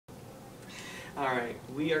Alright,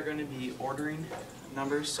 we are going to be ordering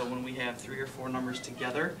numbers, so when we have 3 or 4 numbers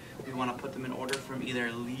together, we want to put them in order from either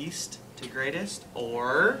least to greatest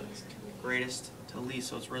or greatest to least.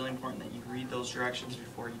 So it's really important that you read those directions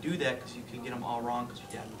before you do that, because you can get them all wrong because you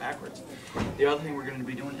got them backwards. The other thing we're going to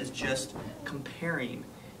be doing is just comparing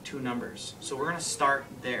two numbers. So we're going to start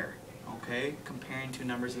there, okay? Comparing two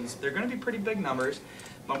numbers, and they're going to be pretty big numbers,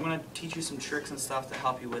 but I'm going to teach you some tricks and stuff to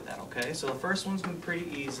help you with that, okay? So the first one's going to be pretty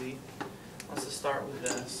easy. Let's just start with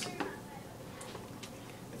this.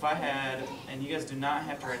 If I had, and you guys do not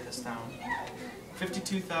have to write this down,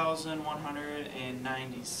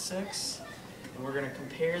 52,196, and we're going to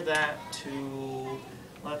compare that to,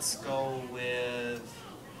 let's go with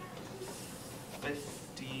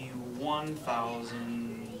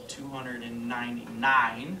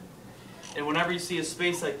 51,299. And whenever you see a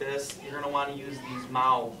space like this, you're going to want to use these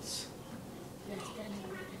mouths.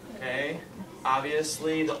 Okay?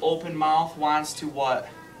 Obviously, the open mouth wants to what?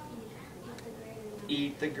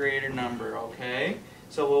 Eat the greater number, okay?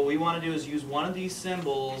 So what we want to do is use one of these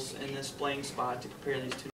symbols in this blank spot to compare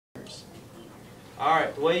these two numbers.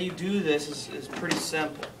 Alright, the way you do this is pretty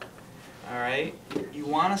simple. Alright? You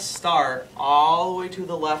want to start all the way to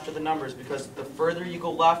the left of the numbers, because the further you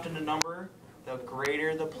go left in the number, the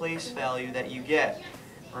greater the place value that you get.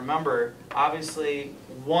 Remember, obviously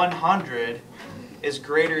 100 is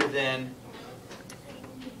greater than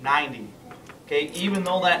 90. Okay, even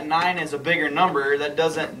though that 9 is a bigger number, that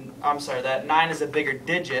that 9 is a bigger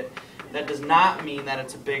digit, that does not mean that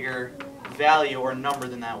it's a bigger value or number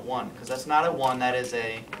than that 1, because that's not a 1, that is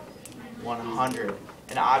a 100.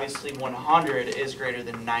 And obviously 100 is greater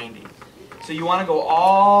than 90. So you want to go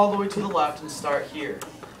all the way to the left and start here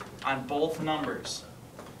on both numbers.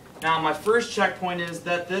 Now my first checkpoint is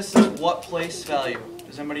that this is what place value?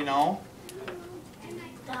 Does anybody know?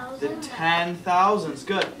 The 10,000s.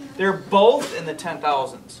 Good. They're both in the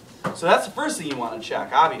 10,000s. So that's the first thing you want to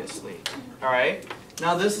check, obviously. Alright?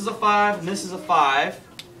 Now this is a 5 and this is a 5.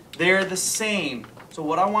 They're the same. So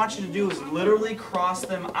what I want you to do is literally cross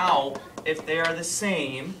them out if they are the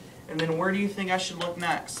same. And then where do you think I should look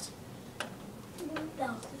next?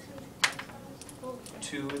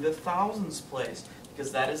 To the thousands place.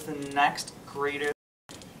 Because that is the next greater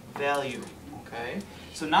value. Okay?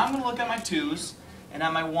 So now I'm going to look at my 2's. And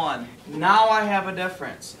at my 1. Now I have a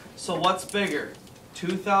difference. So what's bigger?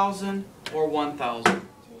 2,000 or 1,000?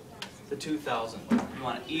 The 2,000. You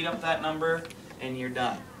want to eat up that number and you're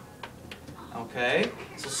done. Okay?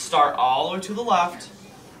 So start all the way to the left.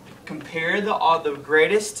 Compare the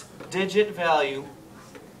greatest digit value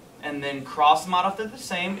and then cross them out if they're the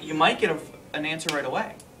same. You might get an answer right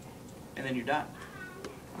away. And then you're done.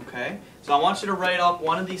 Okay? So I want you to write up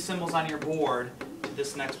one of these symbols on your board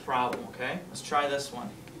this next problem, okay? Let's try this one.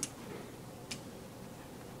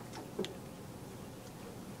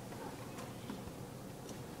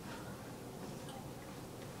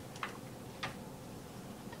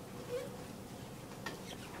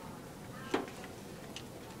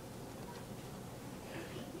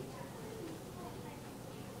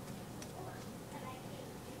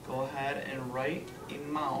 Go ahead and write a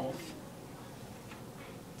mouth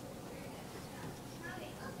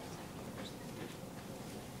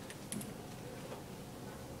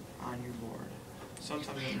on your board.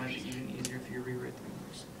 Sometimes it might be even easier if you rewrite the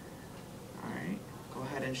numbers. Alright, go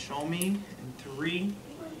ahead and show me in 3,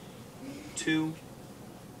 2,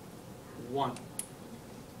 1. Okay,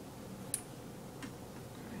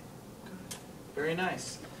 good. Very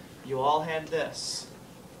nice. You all had this.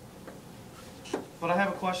 But I have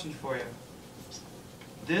a question for you.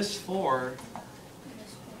 This 4,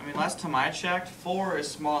 last time I checked, 4 is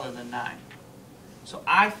smaller than 9. So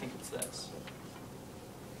I think it's this.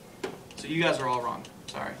 So you guys are all wrong.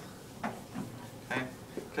 Sorry. Okay?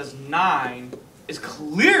 Because 9 is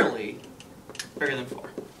clearly bigger than 4.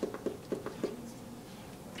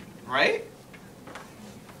 Right?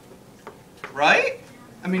 Right?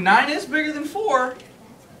 9 is bigger than 4.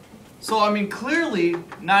 So, clearly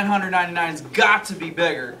 999's got to be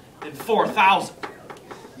bigger than 4,000.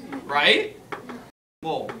 Right?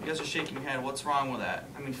 Whoa, you guys are shaking your head. What's wrong with that?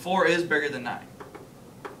 4 is bigger than 9.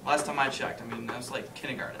 Last time I checked, that was like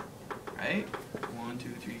kindergarten. Right? 1, 2,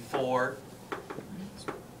 3, 4.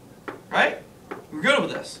 Right? We're good with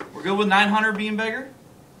this. We're good with 900 being bigger?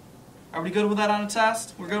 Are we good with that on a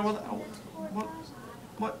test? We're good with that?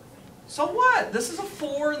 What? So what? This is a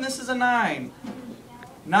 4 and this is a 9.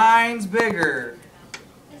 9's bigger.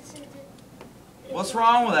 What's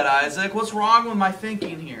wrong with that, Isaac? What's wrong with my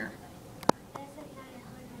thinking here?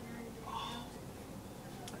 Oh,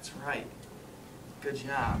 that's right. Good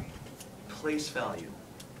job. Place value.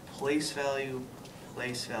 Place value.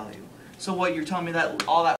 Place value. So what, you're telling me that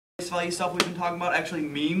all that place value stuff we've been talking about actually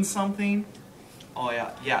means something? Oh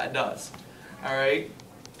yeah, yeah it does. Alright,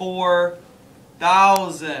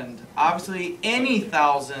 4,000. Obviously any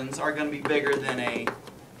thousands are going to be bigger than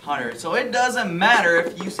 100. So it doesn't matter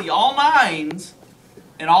if you see all 9s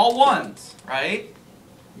and all 1s, right?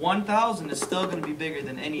 1,000 is still going to be bigger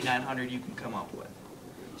than any 900 you can come up with.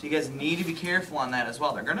 So you guys need to be careful on that as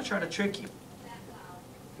well. They're going to try to trick you.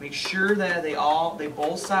 Make sure that they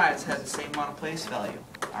both sides have the same amount of place value.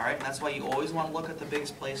 Alright, and that's why you always want to look at the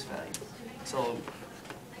biggest place value. So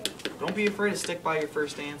don't be afraid to stick by your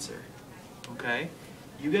first answer. Okay?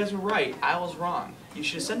 You guys were right. I was wrong. You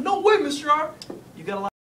should have said, no way, Mr. R. You got a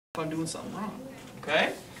lot of I'm doing something wrong.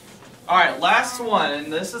 Okay? Alright, last one,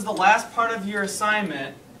 and this is the last part of your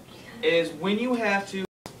assignment, is when you have to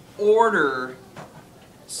order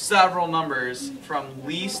several numbers from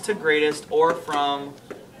least to greatest or from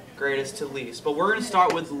greatest to least. But we're going to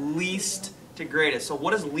start with least to greatest. So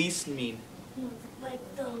what does least mean? Like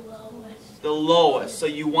the lowest. The lowest. So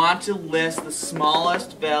you want to list the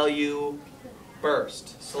smallest value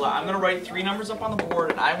first. So I'm going to write 3 numbers up on the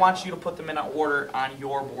board, and I want you to put them in order on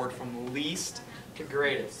your board from least to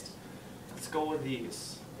greatest. Let's go with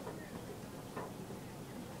these.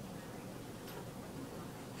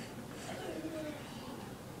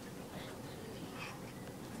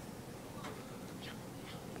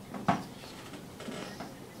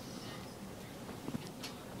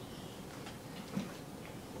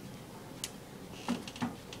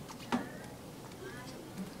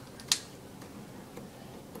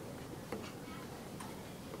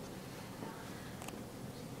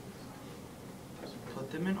 Put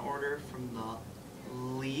them in order from the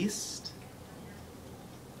least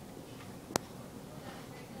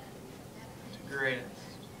to greatest.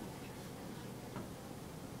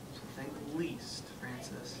 So think least,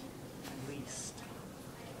 Francis. Least.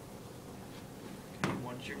 Okay,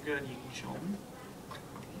 once you're good, you can show them.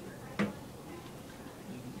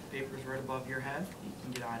 Paper's right above your head. You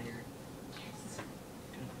can get out of here.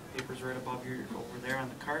 Okay, paper's right above your, over there on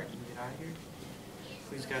the cart. You can get out of here.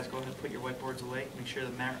 Please, guys, go ahead and put your whiteboards away. Make sure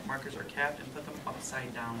the markers are capped and put them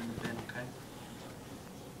upside down in the bin, okay?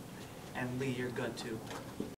 And Lee, you're good too.